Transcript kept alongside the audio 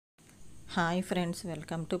Hi friends,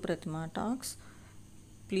 welcome to Pratima Talks.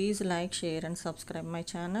 Please like, share and subscribe my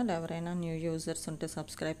channel. ఎవరైనా new users ఉంటే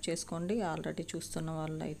subscribe చేసుకోండి. Already చూస్తున్న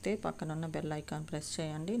వాళ్ళు అయితే పక్కన ఉన్న బెల్ ఐకాన్ ప్రెస్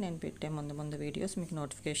చేయండి. నేను పెట్టే ముందు వీడియోస్ మీకు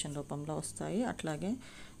నోటిఫికేషన్ రూపంలో వస్తాయి. అట్లాగే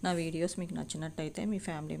నా వీడియోస్ మీకు నచ్చినట్టయితే మీ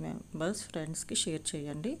ఫ్యామిలీ మెంబర్స్, ఫ్రెండ్స్కి షేర్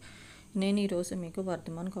చేయండి. నేను ఈరోజు మీకు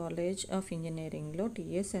వర్ధమాన్ కాలేజ్ ఆఫ్ ఇంజనీరింగ్లో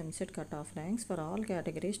tseamcet cut off ranks for all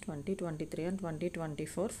categories 2023 and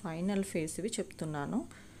 2024 final ఫేజ్వి చెప్తున్నాను.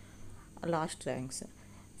 లాస్ట్ ర్యాంక్స్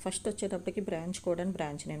ఫస్ట్ వచ్చేటప్పటికి branch code and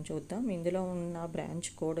branch name చూద్దాం. ఇందులో ఉన్న బ్రాంచ్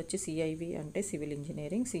కోడ్ వచ్చి సిఐవి అంటే సివిల్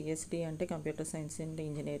ఇంజనీరింగ్, సిఎస్డి అంటే computer science and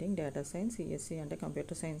engineering data science, CSC అంటే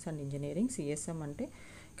computer science and engineering, CSM అంటే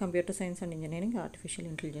computer science and engineering artificial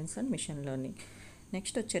intelligence and machine learning.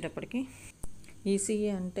 Next వచ్చేటప్పటికి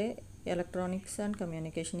ECE అంటే electronics and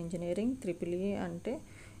communication engineering, triple E అంటే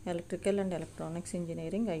electrical and electronics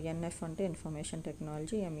engineering, INF అంటే information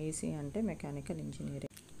technology, MEC అంటే mechanical engineering.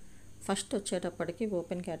 First వచ్చేటప్పటికి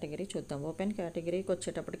open category చూద్దాం. Open కేటగిరీకి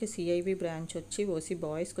వచ్చేటప్పటికి సిఐవి బ్రాంచ్ వచ్చి ఓసీ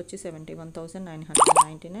బాయ్స్కి వచ్చి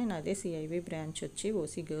 71,999, అదే సిఐవి బ్రాంచ్ వచ్చి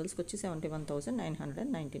ఓసీ గర్ల్స్కి వచ్చి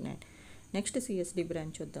 71,999. నెక్స్ట్ సిఎస్డి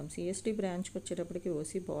బ్రాంచ్ చూద్దాం. సిఎస్డి బ్రాంచ్కి వచ్చేటప్పటికి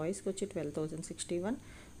ఓసీ బాయ్స్కి వచ్చి 12,061,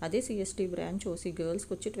 అదే సిఎస్డి బ్రాంచ్ ఓసీ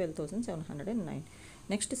గర్ల్స్కి వచ్చి 12,709.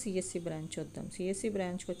 నెక్స్ట్ సిఎస్సి బ్రాంచ్ చూద్దాం. సిఎస్సి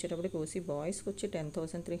బ్రాంచ్కి వచ్చేటప్పటికి ఓసీ బాయ్స్కి వచ్చి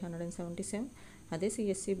 10,377, అదే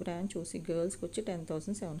సిఎస్సి బ్రాంచ్ ఓసీ గర్ల్స్కి వచ్చి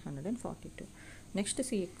 10,742. నెక్స్ట్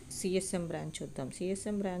సిఎస్ఎం బ్రాంచ్ చూద్దాం.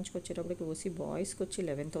 సిఎస్ఎం బ్రాంచ్కి వచ్చేటప్పటికి ఓసీ బాయ్స్కి వచ్చి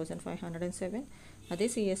 11,507, అదే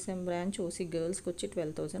సిఎస్ఎం బ్రాంచ్ ఓసీ గర్ల్స్కి వచ్చి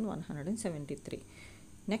 12,173.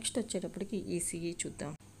 నెక్స్ట్ వచ్చేటప్పటికి ఈసీఈ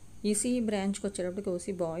చూద్దాం. ఈసీఈ బ్రాంచ్కి వచ్చేటప్పటికి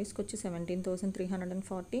ఓసీ బాయ్స్కి వచ్చి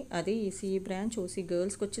 17,340, అదే ఈసీఈ బ్రాంచ్ ఓసీ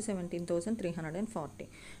గర్ల్స్కి వచ్చి 17,340.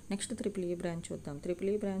 నెక్స్ట్ ట్రిపుల్ఈ బ్రాంచ్ చూద్దాం.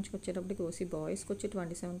 ట్రిపుల్ఈ బ్రాంచ్కి వచ్చేటప్పటికి ఓసీ బాయ్స్కి వచ్చి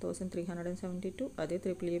 27,372, అదే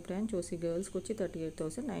ట్రిపుల్ఈ బ్రాంచ్ ఓసీ గర్ల్స్కి వచ్చి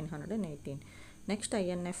 38,918. నెక్స్ట్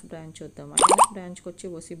ఐఎన్ఎఫ్ బ్రాంచ్ చూద్దాం. ఐఎన్ఎఫ్ బ్రాంచ్కి వచ్చి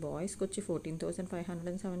ఓసీ బాయ్స్కి వచ్చి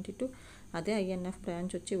 14,572, అదే ఐఎన్ఎఫ్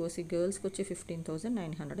బ్రాంచ్ వచ్చి ఓసీ గర్ల్స్కి వచ్చి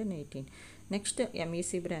 15,918. నెక్స్ట్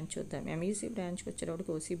ఎంఈసీ బ్రాంచ్ చూద్దాం. ఎంఈసీ బ్రాంచ్కి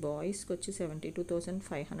వచ్చేటప్పటికి ఓసీ బాయ్స్కి వచ్చి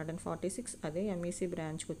 72,546, అదే ఎంఈసీ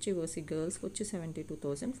బ్రాంచ్కి వచ్చి ఓసీ గర్ల్స్కి వచ్చి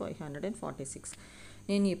 72,546.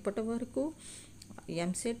 నేను ఇప్పటి వరకు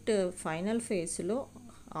ఎంసెట్ ఫైనల్ ఫేజ్లో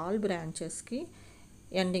ఆల్ బ్రాంచెస్కి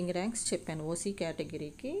ఎండింగ్ ర్యాంక్స్ చెప్పాను. ఓసీ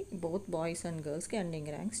కేటగిరీకి బోత్ బాయ్స్ అండ్ గర్ల్స్కి ఎండింగ్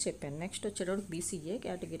ర్యాంక్స్ చెప్పాను. నెక్స్ట్ వచ్చేటప్పుడు బీసీఏ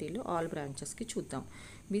కేటగిరీలో ఆల్ బ్రాంచెస్కి చూద్దాం.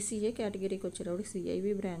 బీసీఏ కేటగిరీకి వచ్చేటప్పుడు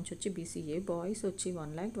సిఐవి బ్రాంచ్ వచ్చి బీసీఏ బాయ్స్ వచ్చి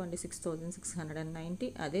 1,26,690,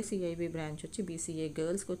 అదే సిఐవి బ్రాంచ్ వచ్చి బీసీఏ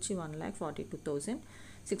గర్ల్స్కి వచ్చి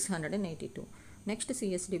 1,42,682. నెక్స్ట్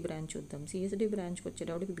సిఎస్డి బ్రాంచ్ చూద్దాం. సిఎస్డి బ్రాంచ్కి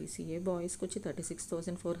వచ్చేటప్పటికి బీసీఏ బాయ్స్కి వచ్చి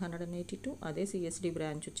 36,482, అదే సిఎస్డి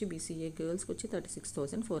బ్రాంచ్ వచ్చి బీసీఏ గర్ల్స్కి వచ్చి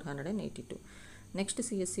 36,482. నెక్స్ట్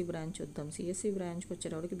సిఎస్సి బ్రాంచ్ చూద్దాం. సిఎస్సి బ్రాంచ్కి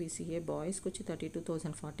వచ్చేటప్పటికి బీసీఏ బాయ్స్కి వచ్చి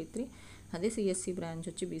 32,043, అదే సిఎస్సి బ్రాంచ్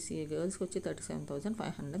వచ్చి బీసీఏ గర్ల్స్కి వచ్చి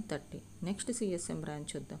 37,530. నెక్స్ట్ సిఎస్ఎం బ్రాంచ్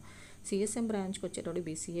చూద్దాం. సిఎస్ఎం బ్రాంచ్కి వచ్చేటప్పుడు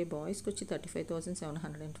బీసీఏ బాయ్స్కి వచ్చి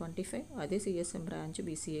 35,725, అదే సిఎస్ఎం బ్రాంచ్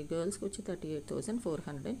బీసీఏ గర్ల్స్కి వచ్చి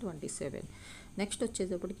 38,427. నెక్స్ట్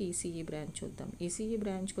వచ్చేటప్పటికి ఈసీఈ బ్రాంచ్ చూద్దాం. ఈసీఈ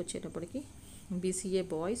బ్రాంచ్కి వచ్చేటప్పటికి బీసీఏ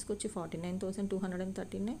బాయ్స్కి వచ్చి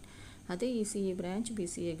 49,239, అదే ఈసీఈ బ్రాంచ్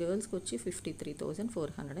బీసీఏ గర్ల్స్కి వచ్చి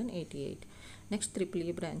 53,488. నెక్స్ట్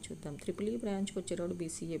ట్రిపుల్ఈ బ్రాంచ్ చూద్దాం. ట్రిపుల్ఈ బ్రాంచ్కి వచ్చేటప్పుడు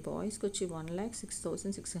బీసీఏ బాయ్స్కి వచ్చి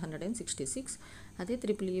 1,06,666, అదే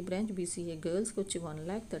ట్రిపుల్ఈ బ్రాంచ్ బీసీఏ గర్ల్స్కి వచ్చి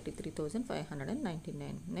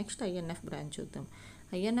 1,33,599. నెక్స్ట్ ఐఎన్ఎఫ్ బ్రాంచ్ చూద్దాం.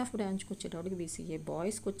 ఐఎన్ఎఫ్ బ్రాంచ్కి వచ్చేటప్పటికి బీసీఏ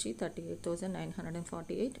బాయ్స్కి వచ్చి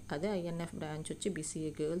 38,948, అదే ఐఎన్ఎఫ్ బ్రాంచ్ వచ్చి బీసీఏ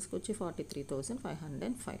గర్ల్స్కి వచ్చి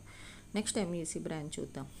 43,505. నెక్స్ట్ ఎంఈసీ బ్రాంచ్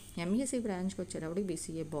చూద్దాం. ఎంఈసీ బ్రాంచ్కి వచ్చేటప్పటికి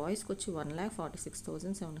బీసీఏ బాయ్స్కి వచ్చి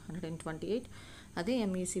 1,46,728, అదే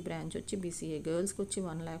ఎంఈసీ బ్రాంచ్ వచ్చి బీసీఏ గర్ల్స్కి వచ్చి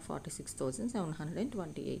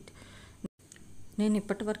 1,46,728. నేను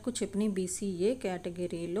ఇప్పటి వరకు చెప్పిన బీసీఏ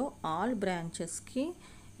కేటగిరీలో ఆల్ బ్రాంచెస్కి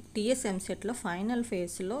టీఎస్ఎంసెట్లో ఫైనల్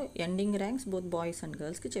ఫేజ్లో ending ranks both boys and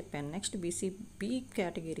గర్ల్స్కి చెప్పాను. నెక్స్ట్ బీసీబీ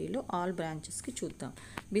కేటగిరీలో ఆల్ బ్రాంచెస్కి చూద్దాం.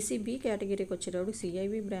 బీసీబీ కేటగిరీకి వచ్చేటప్పుడు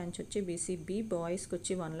సిఐవి బ్రాంచ్ వచ్చి బీసీబీ బాయ్స్కి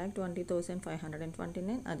వచ్చి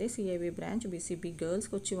 1,20,529, అదే సిఐవి బ్రాంచ్ బీసీబీ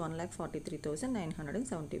గర్ల్స్కి వచ్చి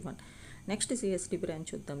 1,43,971. నెక్స్ట్ సిఎస్డి బ్రాంచ్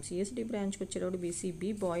చూద్దాం. సిఎస్డి బ్రాంచ్కి వచ్చేటప్పుడు బీసీబీ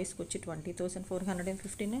బాయ్స్కి వచ్చి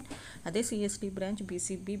 20,459, అదే సిఎస్డి బ్రాంచ్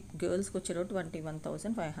బీసీబీ గర్ల్స్కి వచ్చేటప్పుడు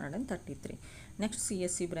 21,533. నెక్స్ట్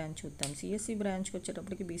సిఎస్సి బ్రాంచ్ చూద్దాం. సిఎస్సి బ్రాంచ్కి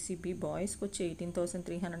వచ్చేటప్పటికి బీసీబీ బాయ్స్కి వచ్చి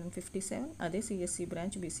 18,357, అదే సిఎస్సి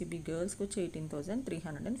బ్రాంచ్ బీసీబీ గర్ల్స్కి వచ్చి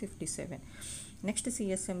 18,357. నెక్స్ట్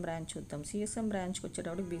సిఎస్ఎం బ్రాంచ్ చూద్దాం. సిఎస్ఎం బ్రాంచ్కి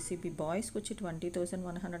వచ్చేటప్పటికి బీసీబీ బాయ్స్కి వచ్చి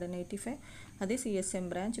 20,185, అదే సిఎస్ఎం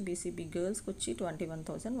బ్రాంచ్ బీసీబీ గర్ల్స్కి వచ్చి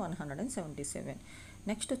 21,177.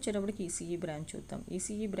 నెక్స్ట్ వచ్చేటప్పటికి ఈసీఈ బ్రాంచ్ చూద్దాం.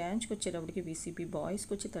 ఈసీఈ బ్రాంచ్కి వచ్చేటప్పటికి బీసీబీ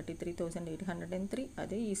బాయ్స్కి వచ్చి 33,803.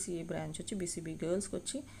 అదే ఈసీఈ బ్రాంచ్ వచ్చి బీసీబీ గర్ల్స్కి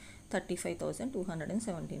వచ్చి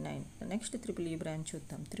 35,279. నెక్స్ట్ ట్రిపుల్ ఈ బ్రాంచ్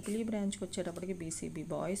చూద్దాం. ట్రిపుల్ ఈ బ్రాంచ్కి వచ్చేటప్పటికి బీసీబీ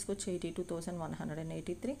బాయ్స్కి వచ్చి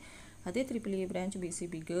 82,183. అదే ట్రిపుల్ ఈ బ్రాంచ్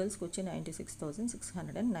బీసీబీ గర్ల్స్కి వచ్చి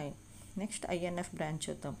 96,609. నెక్స్ట్ ఐఎన్ఎఫ్ బ్రాంచ్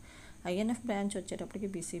చూద్దాం. ఐఎన్ఎఫ్ బ్రాంచ్ వచ్చేటప్పటికి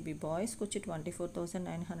బీసీబీ బాయ్స్కి వచ్చి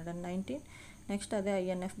 24,919. నెక్స్ట్ అదే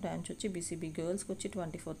ఐఎన్ఎఫ్ బ్రాంచ్ వచ్చి బీసీబీ గర్ల్స్కి వచ్చి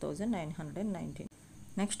 24,919.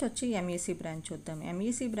 నెక్స్ట్ వచ్చి ఎంఈసీ బ్రాంచ్ చూద్దాం.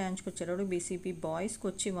 ఎంఈసీ బ్రాంచ్కి వచ్చేటప్పుడు బీసీబీ బాయ్స్కి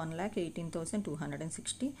వచ్చి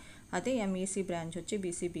 1,18,260. అదే ఎంఈసీ బ్రాంచ్ వచ్చి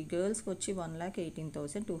బీసీబీ గర్ల్స్కి వచ్చి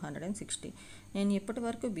 1,18,260. నేను ఇప్పటి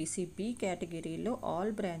వరకు బీసీబీ కేటగిరీలో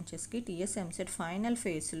ఆల్ బ్రాంచెస్కి టీఎస్ఎంసెట్ ఫైనల్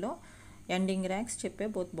ఫేజ్లో ఎండింగ్ ర్యాంక్స్ చెప్పే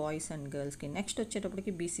బోత్ బాయ్స్ అండ్ గర్ల్స్కి. నెక్స్ట్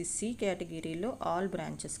వచ్చేటప్పటికి బీసీసీ కేటగిరీలో ఆల్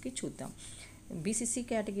బ్రాంచెస్కి చూద్దాం. బీసీసీ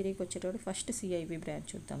కేటగిరీకి వచ్చేటప్పుడు ఫస్ట్ సిఐవి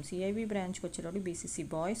బ్రాంచ్ చూద్దాం. సిఐవి బ్రాంచ్కి వచ్చేటప్పుడు బీసీసీ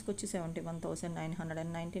బాయ్స్కి వచ్చి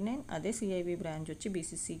 71,999. అదే సిఐవి బ్రాంచ్ వచ్చి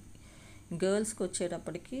బీసీసీ గర్ల్స్కి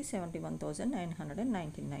వచ్చేటప్పటికి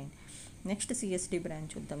 71,999. నెక్స్ట్ సిఎస్డి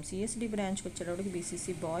బ్రాంచ్ చూద్దాం. సిఎస్డి బ్రాంచ్కి వచ్చేటప్పటికి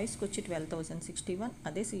బీసీసీ బాయ్స్కి వచ్చి 12,061.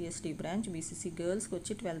 అదే సిఎస్డి బ్రాంచ్ బీసీసీ గర్ల్స్కి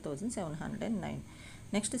వచ్చి 12,709.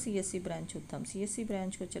 నెక్స్ట్ సిఎస్సి బ్రాంచ్ చూద్దాం. సిఎస్సి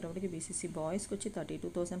బ్రాంచ్కి వచ్చేటప్పటికి బీసీసీ బాయ్స్కి వచ్చి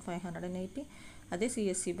 32,580. అదే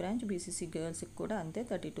సిఎస్సి బ్రాంచ్ బీసీసీ గర్ల్స్కి కూడా అంతే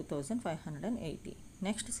 32,580.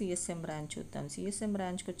 నెక్స్ట్ సిఎస్ఎం బ్రాంచ్ చూద్దాం. సిఎస్ఎం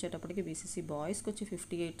బ్రాంచ్కి వచ్చేటప్పటికి బీసీసీ బాయ్స్కి వచ్చి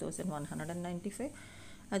 58,195.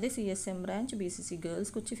 అదే సిఎస్ఎం బ్రాంచ్ బీసీసీ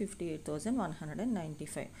గర్ల్స్కి వచ్చి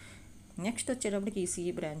 58,195. నెక్స్ట్ వచ్చేటప్పటికి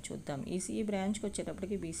ఈసీఈ బ్రాంచ్ చూద్దాం. ఈసీఈ బ్రాంచ్కి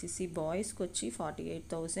వచ్చేటప్పటికి బీసీసీ బాయ్స్కి వచ్చి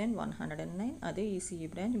 48,109. అదే ఈసీఈ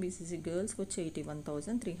బ్రాంచ్ బీసీసీ గర్ల్స్కి వచ్చి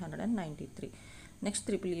 81,393. నెక్స్ట్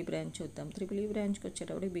ట్రిపుల్ ఈ బ్రాంచ్ చూద్దాం. ట్రిపుల్ ఈ బ్రాంచ్కి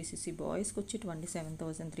వచ్చేటప్పటికి బీసీసీ బాయ్స్కి వచ్చి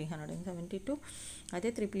 27,372. అదే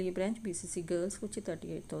ట్రిపుల్ ఈ బ్రాంచ్ బీసీసీ గర్ల్స్కి వచ్చి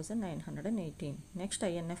 38,918. నెక్స్ట్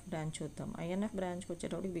ఐఎన్ఎఫ్ బ్రాంచ్ చూద్దాం. ఐఎన్ఎఫ్ బ్రాంచ్కి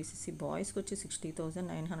వచ్చేటప్పటికి బీసీసీ బాయ్స్కి వచ్చి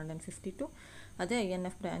 60,952. అదే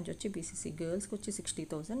ఐఎన్ఎఫ్ బ్రాంచ్ వచ్చి బీసీసీ గర్ల్స్కి వచ్చి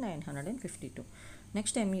 60,952.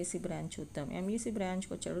 నెక్స్ట్ ఎంఈసీ బ్రాంచ్ చూద్దాం. ఎంఈసీ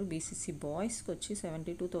బ్రాంచ్కి వచ్చేటప్పుడు బీసీసీ బాయ్స్కి వచ్చి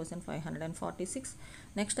 72,546.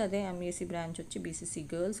 నెక్స్ట్ అదే ఎంఈసీ బ్రాంచ్ వచ్చి బీసీసీ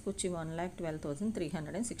గర్ల్స్కి వచ్చి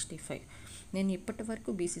 1,12,365. నేను ఇప్పటి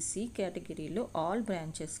వరకు బీసీసీ కేటగిరీలో ఆల్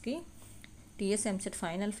బ్రాంచెస్కి టీఎస్ఎంసెట్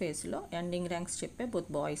ఫైనల్ ఫేజ్లో ఎండింగ్ ర్యాంక్స్ చెప్పే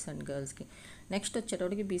బోత్ బాయ్స్ అండ్ గర్ల్స్కి. నెక్స్ట్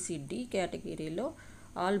వచ్చేటప్పటికి బీసీడీ కేటగిరీలో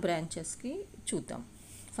ఆల్ బ్రాంచెస్కి చూద్దాం.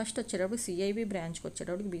 ఫస్ట్ వచ్చేటప్పుడు సిఐవి బ్రాంచ్కి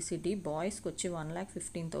వచ్చేటప్పటికి బీసీడీ బాయ్స్కి వచ్చి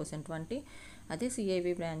 1,15,020. అదే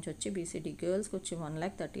సిఐవి బ్రాంచ్ వచ్చి బీసీడీ గర్ల్స్కి వచ్చి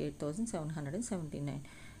 1,38,779.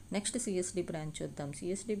 నెక్స్ట్ సిఎస్డి బ్రాంచ్ చూద్దాం.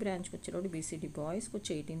 సిఎస్డి బ్రాంచ్కి వచ్చేటప్పుడు బీసీడీ బాయ్స్కి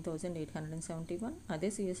వచ్చి 18,871. అదే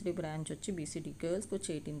సిఎస్డి బ్రాంచ్ వచ్చి బీసీడీ గర్ల్స్కి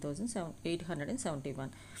వచ్చి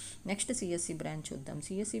 18,871. నెక్స్ట్ సిఎస్సి బ్రాంచ్ చూద్దాం.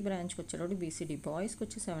 సిఎస్సి బ్రాంచ్కి వచ్చేటప్పుడు బీసీడీ బాయ్స్కి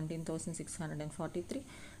వచ్చి 17,643.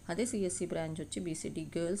 అదే సిఎస్సి బ్రాంచ్ వచ్చి బీసీడీ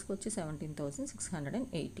గర్ల్స్కి వచ్చి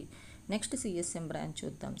 17,680. నెక్స్ట్ సిఎస్ఎం బ్రాంచ్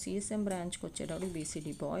చూద్దాం. సిఎస్ఎం బ్రాంచ్కి వచ్చేటప్పుడు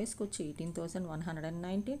బీసీడీ బాయ్స్కి వచ్చి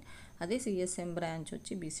 18,119. అదే సిఎస్ఎం బ్రాంచ్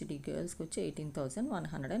వచ్చి బీసీడీ గర్ల్స్కి వచ్చి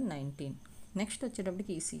 18,119. నెక్స్ట్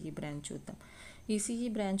వచ్చేటప్పటికి ఈసీఈ బ్రాంచ్ చూద్దాం. ఈసీఈ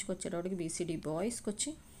బ్రాంచ్కి వచ్చేటప్పటికి బీసీడీ బాయ్స్కి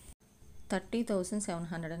వచ్చి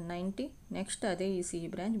 30,790. నెక్స్ట్ అదే ఈసీఈ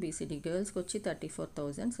బ్రాంచ్ బీసీడీ గర్ల్స్కి వచ్చి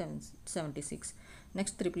 34,776.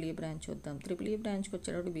 నెక్స్ట్ ట్రిపుల్ ఈ బ్రాంచ్ చూద్దాం. ట్రిపుల్ ఈ బ్రాంచ్కి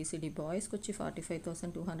వచ్చేటప్పుడు బీసీడీ బాయ్స్కి వచ్చి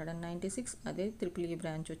 45,296. అదే ట్రిపుల్ ఈ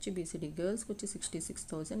బ్రాంచ్ వచ్చి బీసీడీ గర్ల్స్కి వచ్చి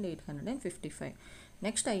 66,855.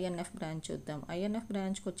 నెక్స్ట్ ఐఎన్ఎఫ్ బ్రాంచ్ చూద్దాం. ఐఎన్ఎఫ్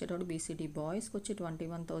బ్రాంచ్కి వచ్చేటప్పుడు బీసీడీ బాయ్స్కి వచ్చి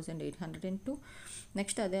 21,802.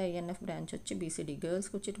 నెక్స్ట్ అదే ఐఎన్ఎఫ్ బ్రాంచ్ వచ్చి బీసీడీ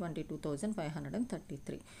గర్ల్స్కి వచ్చి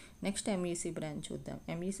 22,533. నెక్స్ట్ ఎంఈసీ బ్రాంచ్ చూద్దాం.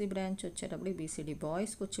 ఎంఈసీ బ్రాంచ్ వచ్చేటప్పుడు బీసీడీ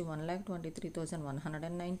బాయ్స్కి వచ్చి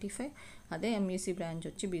 1,23,195. అదే ఎంఈసీ బ్రాంచ్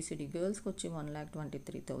వచ్చి బీసీడీ గర్ల్స్కి వచ్చి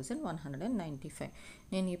 1,23,195.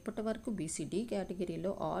 నేను ఇప్పటి వరకు బీసీడీ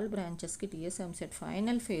కేటగిరీలో ఆల్ బ్రాంచెస్కి టీఎస్ఎంసెట్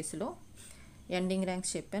ఫైనల్ ఫేజ్లో ఎండింగ్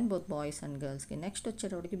ర్యాంక్స్ చెప్పాను బోత్ బాయ్స్ అండ్ గర్ల్స్కి. నెక్స్ట్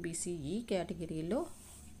వచ్చేటప్పటికి బీసీఈ కేటగిరీలో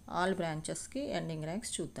ఆల్ బ్రాంచెస్కి ఎండింగ్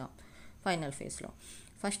ర్యాంక్స్ చూద్దాం ఫైనల్ ఫేజ్లో.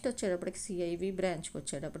 ఫస్ట్ వచ్చేటప్పటికి సిఐవి బ్రాంచ్కి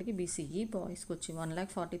వచ్చేటప్పటికి బీసీఈ బాయ్స్కి వచ్చి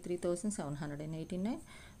 1,43,789.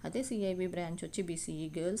 అదే సిఐవి బ్రాంచ్ వచ్చి బీసీఈ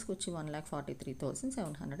గర్ల్స్కి వచ్చి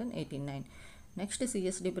 1,43,789. నెక్స్ట్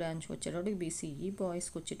సిఎస్డి బ్రాంచ్కి వచ్చేటప్పటికి బీసీఈ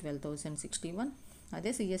బాయ్స్కి వచ్చి 12,061.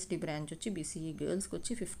 అదే సిఎస్డి బ్రాంచ్ వచ్చి బీసీఈ గర్ల్స్కి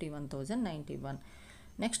వచ్చి 51,091.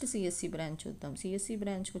 నెక్స్ట్ సిఎస్సి బ్రాంచ్ చూద్దాం. సిఎస్సి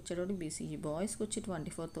బ్రాంచ్కి వచ్చేటప్పుడు బీసీఈ బాయ్స్కి వచ్చి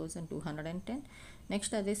 24,210.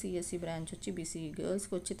 నెక్స్ట్ అదే సిఎస్సి బ్రాంచ్ వచ్చి బీసీఈ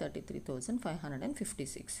గర్ల్స్కి వచ్చి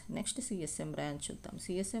 33,556. నెక్స్ట్ సిఎస్ఎం బ్రాంచ్ చూద్దాం.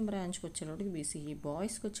 సిఎస్ఎం బ్రాంచ్కి వచ్చేటప్పటికి బీసీఈ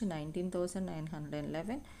బాయ్స్కి వచ్చి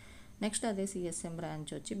 19,911. నెక్స్ట్ అదే సిఎస్ఎం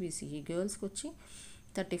బ్రాంచ్ వచ్చి బీసీఈ గర్ల్స్కి వచ్చి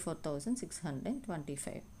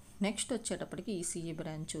 34,625. నెక్స్ట్ వచ్చేటప్పటికి ఈసీఈ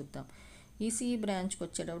బ్రాంచ్ చూద్దాం. ఈసీఈ బ్రాంచ్కి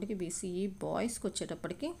వచ్చేటప్పటికి బీసీఈ బాయ్స్కి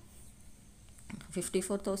వచ్చేటప్పటికి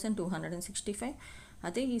 54,265.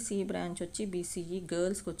 అదే ఈసీఈ బ్రాంచ్ వచ్చి బీసీఈ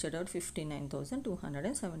గర్ల్స్కి వచ్చేటప్పుడు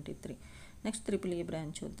 59,273. నెక్స్ట్ ట్రిపుల్ ఈ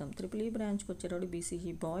బ్రాంచ్ చూద్దాం. ట్రిపుల్ ఈ బ్రాంచ్కి వచ్చేటప్పుడు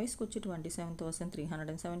బీసీఈ బాయ్స్కి వచ్చి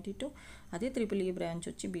 27,372. అదే ట్రిపుల్ ఈ బ్రాంచ్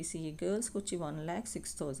వచ్చి బీసీఈ గర్ల్స్కి వచ్చి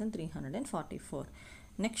 1,06,344.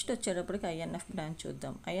 నెక్స్ట్ వచ్చేటప్పటికి ఐఎన్ఎఫ్ బ్రాంచ్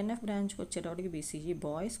చూద్దాం. ఐఎన్ఎఫ్ బ్రాంచ్కి వచ్చేటప్పటికి బీసీఈ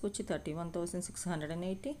బాయ్స్కి వచ్చి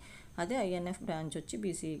 31,680. అదే ఐఎన్ఎఫ్ బ్రాంచ్ వచ్చి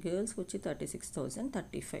బీసీఈ గర్ల్స్కి వచ్చి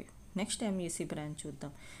 36,035. నెక్స్ట్ ఎంఈసీ బ్రాంచ్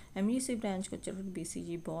చూద్దాం. ఎంఈసీ బ్రాంచ్కి వచ్చేటప్పుడు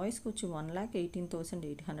బీసీఈ బాయ్స్కి వచ్చి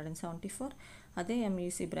 1,18,874. అదే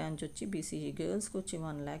ఎంఈసీ బ్రాంచ్ వచ్చి బీసీఈ గర్ల్స్కి వచ్చి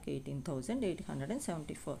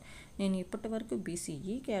 1,18,874. నేను ఇప్పటి వరకు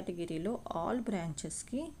బీసీఈ కేటగిరీలో ఆల్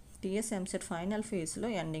బ్రాంచెస్కి tseamcet ఫైనల్ ఫేజ్లో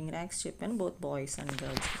ఎండింగ్ ర్యాంక్స్ చెప్పాను, both boys and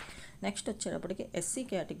girls. Next వచ్చేటప్పటికి ఎస్సీ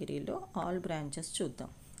కేటగిరీలో ఆల్ బ్రాంచెస్ చూద్దాం.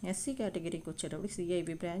 ఎస్సీ కేటగిరీకి వచ్చేటప్పటికి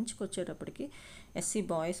సిఐబి బ్రాంచ్కి వచ్చేటప్పటికి ఎస్సీ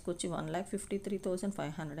బాయ్స్కి వచ్చి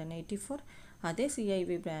 1,53,584. అదే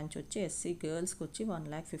సిఐబి బ్రాంచ్ వచ్చి ఎస్సీ గర్ల్స్కి వచ్చి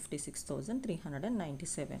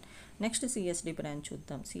 1,56,397. నెక్స్ట్ సిఎస్డి బ్రాంచ్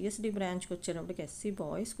చూద్దాం. సిఎస్డి బ్రాంచ్కి వచ్చేటప్పటికి ఎస్సీ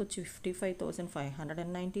బాయ్స్కి వచ్చి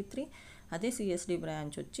 55,593. అదే సిఎస్డి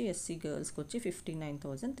బ్రాంచ్ వచ్చి ఎస్సీ గర్ల్స్కి వచ్చి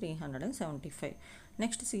 59,375.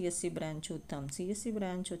 నెక్స్ట్ సిఎస్సి బ్రాంచ్ చూద్దాం. సిఎస్సి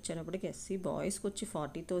బ్రాంచ్ వచ్చేటప్పటికి ఎస్సీ బాయ్స్కి వచ్చి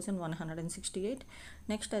 40,168.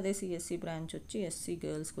 నెక్స్ట్ అదే సిఎస్సి బ్రాంచ్ వచ్చి ఎస్సీ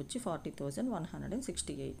గర్ల్స్కి వచ్చి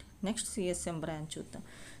 40,168. నెక్స్ట్ సిఎస్ఎం బ్రాంచ్ చూద్దాం.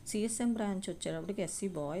 సిఎస్ఎం బ్రాంచ్ వచ్చేటప్పటికి ఎస్సీ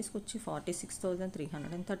బాయ్స్కి వచ్చి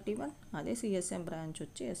 46,331. అదే సిఎస్ఎం బ్రాంచ్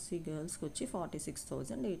వచ్చి ఎస్సీ గర్ల్స్కి వచ్చి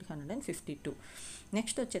 46,852.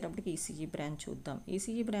 నెక్స్ట్ వచ్చేటప్పటికి ఈసీఈ బ్రాంచ్ చూద్దాం.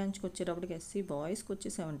 ఈసీఈ బ్రాంచ్కి వచ్చేటప్పటికి ఎస్సీ బాయ్స్కి వచ్చి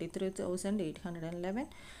 73,811.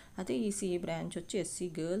 అదే ఈసీఈ బ్రాంచ్ వచ్చి ఎస్సీ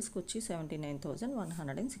గర్ల్స్కి వచ్చి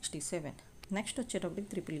 79,167. నెక్స్ట్ వచ్చేటప్పటికి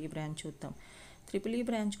ట్రిపుల్ ఈ బ్రాంచ్ చూద్దాం. ట్రిపుల్ ఈ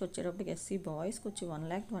బ్రాంచ్కి వచ్చేటప్పటికి ఎస్సీ బాయ్స్కి వచ్చి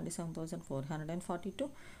 1,27,442.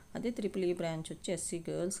 అదే ట్రిపుల్ ఈ బ్రాంచ్ వచ్చి ఎస్సీ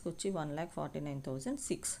గర్ల్స్కి వచ్చి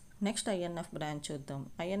 1,49,006. నెక్స్ట్ ఐఎన్ఎఫ్ బ్రాంచ్ చూద్దాం.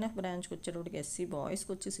 ఐఎన్ఎఫ్ బ్రాంచ్కి వచ్చేటప్పటికి ఎస్సీ బాయ్స్కి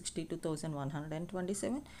వచ్చి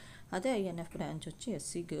 62,127. అదే ఐఎన్ఎఫ్ బ్రాంచ్ వచ్చి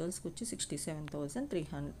ఎస్సీ గర్ల్స్కి వచ్చి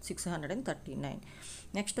 67,639.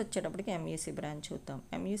 నెక్స్ట్ వచ్చేటప్పటికి ఎంఈసీ బ్రాంచ్ చూద్దాం.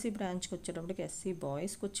 ఎంఈసీ బ్రాంచ్కి వచ్చేటప్పటికి ఎస్సీ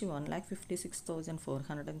బాయ్స్కి వచ్చి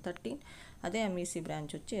 1,56,413. అదే ఎంఈసీ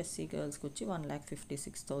బ్రాంచ్ వచ్చి ఎస్సీ గర్ల్స్కి వచ్చి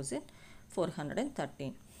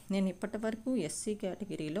 1,56,413. నేను ఇప్పటి వరకు ఎస్సీ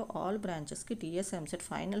కేటగిరీలో ఆల్ బ్రాంచెస్కి tseamcet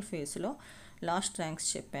ఫైనల్ ఫేజ్లో లాస్ట్ ర్యాంక్స్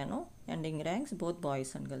చెప్పాను, ending ranks both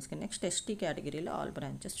boys and గర్ల్స్కి. నెక్స్ట్ ఎస్టీ కేటగిరీలో ఆల్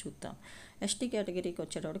బ్రాంచెస్ చూద్దాం. ఎస్టీ కేటగిరీకి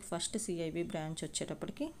వచ్చేటప్పటికి ఫస్ట్ సిఐబి బ్రాంచ్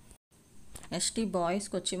వచ్చేటప్పటికి ఎస్టీ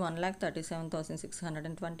బాయ్స్కి వచ్చి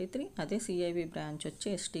 1,37,623. అదే సిఐబి బ్రాంచ్ వచ్చి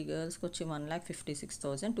ఎస్టీ గర్ల్స్కి వచ్చి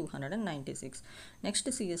 1,56,296. నెక్స్ట్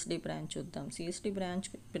సిఎస్డి బ్రాంచ్ చూద్దాం. సిఎస్డి బ్రాంచ్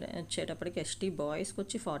వచ్చేటప్పటికి ఎస్టీ బాయ్స్కి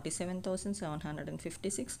వచ్చి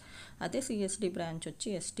 47,756. అదే సిఎస్డి బ్రాంచ్ వచ్చి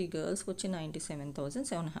ఎస్టీ గర్ల్స్కి వచ్చి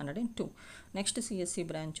 97,702. నెక్స్ట్ సిఎస్సి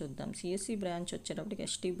బ్రాంచ్ చూద్దాం. సిఎస్సి బ్రాంచ్ వచ్చేటప్పటికి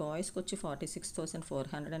ఎస్టీ బాయ్స్కి వచ్చి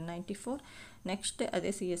 46,494. నెక్స్ట్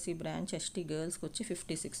అదే సిఎస్సి బ్రాంచ్ ఎస్టీ గర్ల్స్కి వచ్చి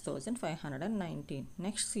 56,519.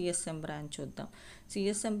 నెక్స్ట్ సిఎస్ఎం బ్రాంచ్ చూద్దాం.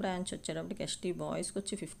 సిఎస్ఎం బ్రాంచ్ వచ్చేటప్పటికి ఎస్టీ బాయ్స్కి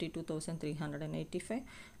వచ్చి 52,385.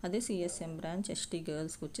 అదే సిఎస్ఎం బ్రాంచ్ ఎస్టీ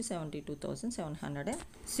గర్ల్స్కి వచ్చి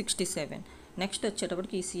 72,767. నెక్స్ట్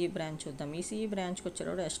వచ్చేటప్పటికి ఈసీఈ బ్రాంచ్ చూద్దాం. ఈసీఈ బ్రాంచ్కి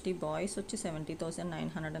వచ్చేటప్పుడు ఎస్టీ బాయ్స్ వచ్చి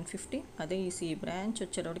 70,950. అదే ఈసీఈ బ్రాంచ్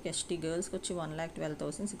వచ్చేటప్పటికి ఎస్టీ గర్ల్స్కి వచ్చి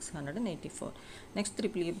 1,12,684. నెక్స్ట్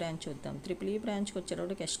ట్రిపుల్ ఈ బ్రాంచ్ చూద్దాం. ట్రిపుల్ ఈ బ్రాంచ్కి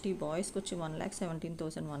వచ్చేటప్పటికి ఎస్టీ బాయ్స్కి వచ్చి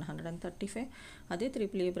 1,17,135. అదే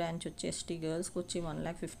ట్రిపుల్ ఈ బ్రాంచ్ వచ్చి ఎస్టీ గర్ల్స్కి వచ్చి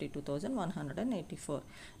 1,52,184.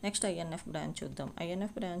 నెక్స్ట్ ఐఎన్ఎఫ్ బ్రాంచ్ చూద్దాం.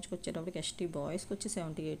 ఐఎన్ఎఫ్ బ్రాంచ్కి వచ్చేటప్పటికి ఎస్టీ బాయ్స్కి వచ్చి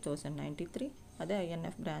 78,093. అదే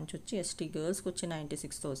ఐఎన్ఎఫ్ బ్రాంచ్ వచ్చి ఎస్టీ గర్ల్స్కి వచ్చి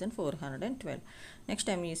 96,412. నెక్స్ట్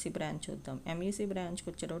ఎంఈసీ బ్రాంచ్ చూద్దాం. ఎంఈసీ బ్రాంచ్కి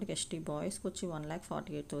వచ్చేటప్పటికి ఎస్టీ బాయ్స్కి వచ్చి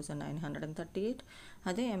 1,48,938.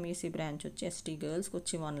 అదే ఎంఈసీ బ్రాంచ్ వచ్చి ఎస్టీ గర్ల్స్కి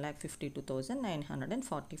వచ్చి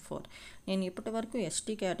 1,52,944. నేను ఇప్పటి వరకు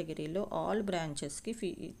ఎస్టీ కేటగిరీలో ఆల్ బ్రాంచెస్కి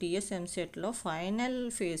tseamcetలో ఫైనల్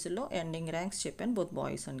ఫేజ్లో ఎండింగ్ ర్యాంక్స్ చెప్పాను, బోత్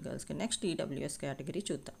బాయ్స్ అండ్ గర్ల్స్కి. నెక్స్ట్ ఈడబ్ల్యూఎస్ కేటగిరీ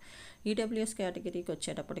చూద్దాం. ఈడబ్ల్యూఎస్ కేటగిరీకి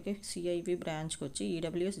వచ్చేటప్పటికి సిఐవి బ్రాంచ్కి వచ్చి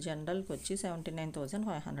ఈడబ్ల్యూఎస్ జనరల్కి వచ్చి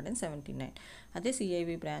 79,579. అదే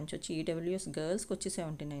సిఐవి బ్రాంచ్ వచ్చి ఈడబ్ల్యూఎస్ గర్ల్స్కి వచ్చి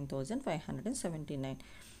 79,579.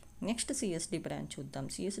 నెక్స్ట్ సిఎస్డి బ్రాంచ్ చూద్దాం.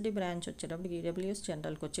 సిఎస్డి బ్రాంచ్ వచ్చేటప్పటికి ఈడబ్ల్యూఎస్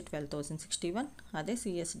జనరల్కి వచ్చి 12,061. అదే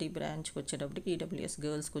సిఎస్డి బ్రాంచ్కి వచ్చేటప్పటికి ఈడబ్ల్యూఎస్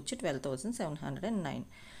గర్ల్స్కి వచ్చి 12,709.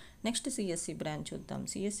 నెక్స్ట్ సిఎస్సి బ్రాంచ్ చూద్దాం.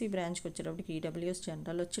 సిఎస్సి బ్రాంచ్కి వచ్చేటప్పటికి ఈడబ్ల్యూఎస్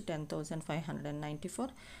జనరల్ వచ్చి 10,594.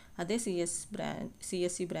 అదే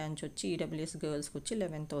సిఎస్సి బ్రాంచ్ వచ్చి ఈడబ్ల్యూఎస్ గర్ల్స్కి వచ్చి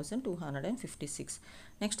 11,256.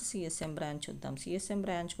 నెక్స్ట్ సిఎస్ఎం బ్రాంచ్ చూద్దాం. సిఎస్ఎం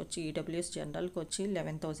బ్రాంచ్కి వచ్చి ఈడబ్ల్యూఎస్ జనరల్కి వచ్చి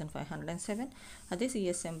 11,507. అదే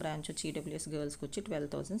సిఎస్ఎం బ్రాంచ్ వచ్చి ఈడబ్ల్యూఎస్ గర్ల్స్కి వచ్చి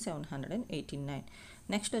 12,789.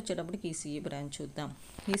 నెక్స్ట్ వచ్చేటప్పటికి ఈసీఈ బ్రాంచ్ చూద్దాం.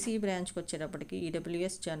 ఈసీఈ బ్రాంచ్కి వచ్చేటప్పటికి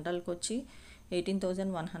ఈడబ్ల్యూఎస్ జనరల్కి వచ్చి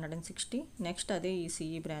 18,160. నెక్స్ట్ అదే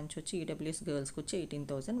ఈసీఈ బ్రాంచ్ వచ్చి ఈడబ్ల్యూఎస్ గర్ల్స్కి వచ్చి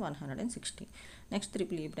 18,160. నెక్స్ట్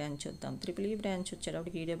ట్రిపుల్ ఈ బ్రాంచ్ చూద్దాం. ట్రిపుల్ ఈ బ్రాంచ్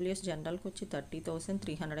వచ్చేటప్పటికి ఈడబ్ల్యూఎస్ జనరల్కి వచ్చి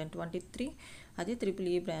 30,323. అదే ట్రిపుల్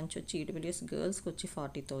ఈ బ్రాంచ్ వచ్చి ఈడబ్ల్యూఎస్ గర్ల్స్కి వచ్చి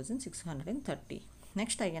 40,630.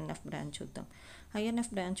 నెక్స్ట్ ఐఎన్ఎఫ్ బ్రాంచ్ చూద్దాం.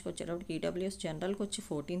 ఐఎన్ఎఫ్ బ్రాంచ్కి వచ్చేటప్పటికి ఈడబ్ల్యూఎస్ జనరల్కి వచ్చి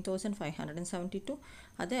 14,572.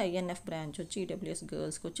 అదే ఐఎన్ఎఫ్ బ్రాంచ్ వచ్చి ఈడబ్ల్యూఎస్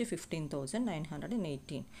గర్ల్స్కి వచ్చి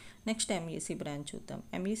 15,918. నెక్స్ట్ ఎంఈసీ బ్రాంచ్ చూద్దాం.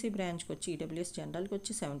 ఎంఈసీ బ్రాంచ్కి వచ్చి ఈడబ్ల్యూఎస్ జనరల్కి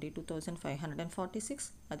వచ్చి 72,546.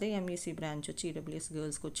 అదే ఎంఈసీ బ్రాంచ్ వచ్చి ఈడబ్ల్యూఎస్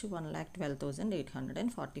గర్ల్స్కి వచ్చి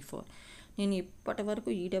 1,12,844. నేను ఇప్పటి వరకు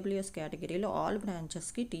ఈడబ్ల్యూఎస్ కేటగిరీలో ఆల్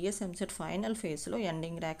బ్రాంచెస్కి టీఎస్ఎంసెట్ ఫైనల్ ఫేజ్లో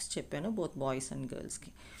ఎండింగ్ ర్యాక్స్ చెప్పాను, బోత్ బాయ్స్ అండ్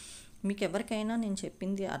గర్ల్స్కి. మీకు ఎవరికైనా నేను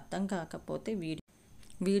చెప్పింది అర్థం కాకపోతే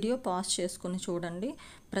వీడియో పాజ్ చేసుకుని చూడండి.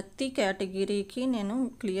 ప్రతి కేటగిరీకి నేను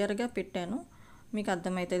క్లియర్గా పెట్టాను, మీకు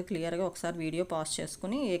అర్థమవుతుంది క్లియర్గా. ఒకసారి వీడియో పాజ్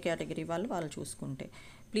చేసుకుని ఏ కేటగిరీ వాళ్ళు చూసుకుంటే.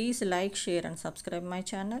 Please like, share and subscribe my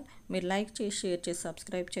channel. మీరు లైక్ చేసి, షేర్ చేసి,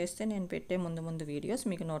 సబ్స్క్రైబ్ చేస్తే నేను పెట్టే ముందు వీడియోస్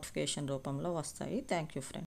మీకు నోటిఫికేషన్ రూపంలో వస్తాయి. Thank you friends.